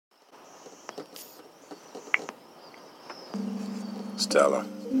Stella.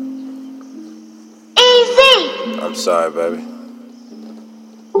 Easy! I'm sorry, baby.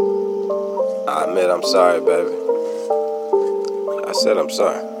 I admit I'm sorry, baby. I said I'm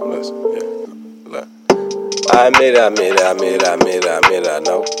sorry. Listen, yeah. Look. I admit, I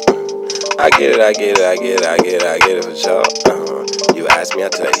know. I get it for sure. You ask me, I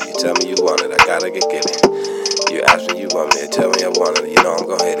tell you. You tell me you want it, I gotta get it. You ask me you want me, tell me I want it. You know I'm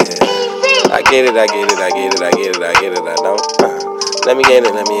gonna hit it. I get it, I know. Let me get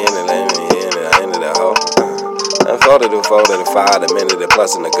it, let me in it, I ended the hoe. Unfolded and folded and fired a minute and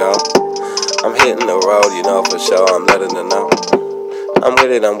plus in the go. I'm hitting the road, you know for sure, I'm letting her know. I'm with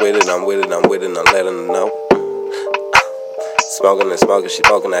it, I'm letting her know. Smoking and smoking, she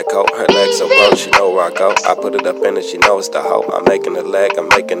smoking that coke. Her legs so broke, she know where I go. I put it up in it, she know it's the hoe. I'm making the leg, I'm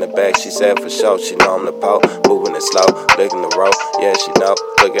making the back. She said for sure, she know I'm the pole. Moving it slow, licking the rope. Yeah, she know,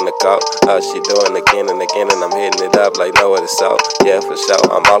 looking the coat. She doing it again and again, and I'm hitting it up like know what it's so. Yeah, for sure,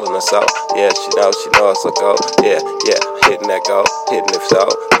 I'm all in the soul. Yeah, she know it's a go. Yeah, hitting that go, hitting it so.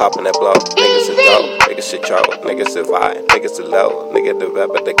 Popping that blow, niggas is dope, niggas shit trouble, niggas is high, niggas is low. Nigga the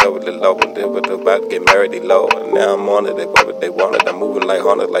rap, but they go with the low. And they with the about to get married, they low. And now I'm on it, they want it, they want it. I'm moving like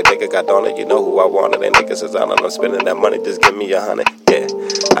haunted, like nigga got on it. You know who I wanted, and niggas is on it. I'm spending that money, just give me 100. Yeah,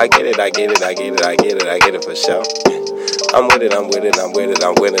 I get it for sure. Yeah. I'm with it, I'm letting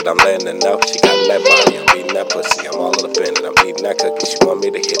her know. She got that body, I'm beating that pussy, I'm all up in it. I'm eating that cookie, she want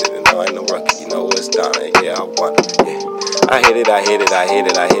me to hit it. And no, I ain't no rookie, you know it's done. Yeah, I want it. Yeah. I hit it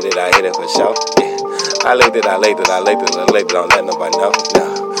for sure. Yeah. I licked it, don't let nobody know. No,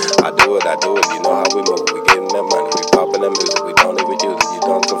 I do it, you know how we move. We getting that money, we popping that music, we don't even use it. You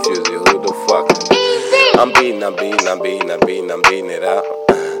don't confuse it, who the fuck? I'm beating it out.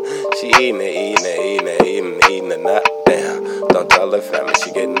 She eating it, nut. Damn, don't tell her family,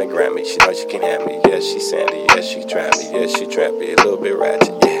 she getting the Grammy. She know she can have me, yeah, she sandy, yeah, she trappy, a little bit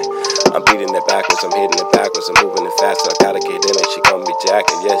ratchet, yeah. I'm beating it backwards, I'm hitting it backwards, I'm moving it fast, so I gotta get in it. She gon' be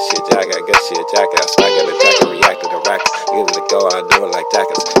jacking, yeah, she a jacket, I guess she a jacket. I smack at the jacket, react to the racket. Give it a go, I do it like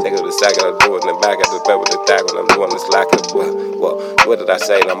jackets. Take it to the sack, I do it in the back, I just bet with the tag when I'm doing this lack of what did I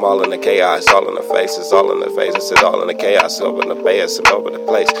say? I'm all in the chaos, all in the face, it's all in the face, it's all in the chaos, over the bass, I'm over the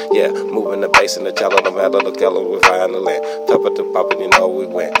place. Yeah, moving the bass in the cello, no matter the color, we're flying the land. Top of the pop, and you know we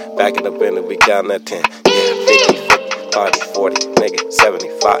win. Back it up in it, we count that 10. Yeah, 50, 40, nigga,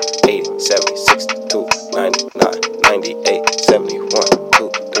 75, 80, 70, 62, 99, 98, 71,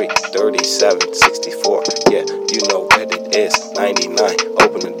 2, 3, 37, 64. Yeah, you know what it is. 99,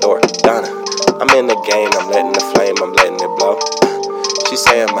 open the door, Donna. I'm in the game, I'm letting the flame, I'm letting it blow. She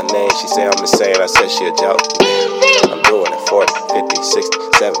saying my name, she say I'm insane, I said she a joke. I'm doing it 40, 50, 60,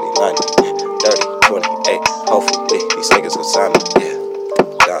 70, 90, 30, 28. Hopefully these niggas gon' sign me, yeah,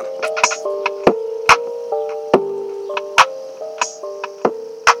 Donna.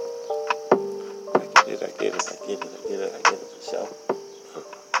 I get it for sure.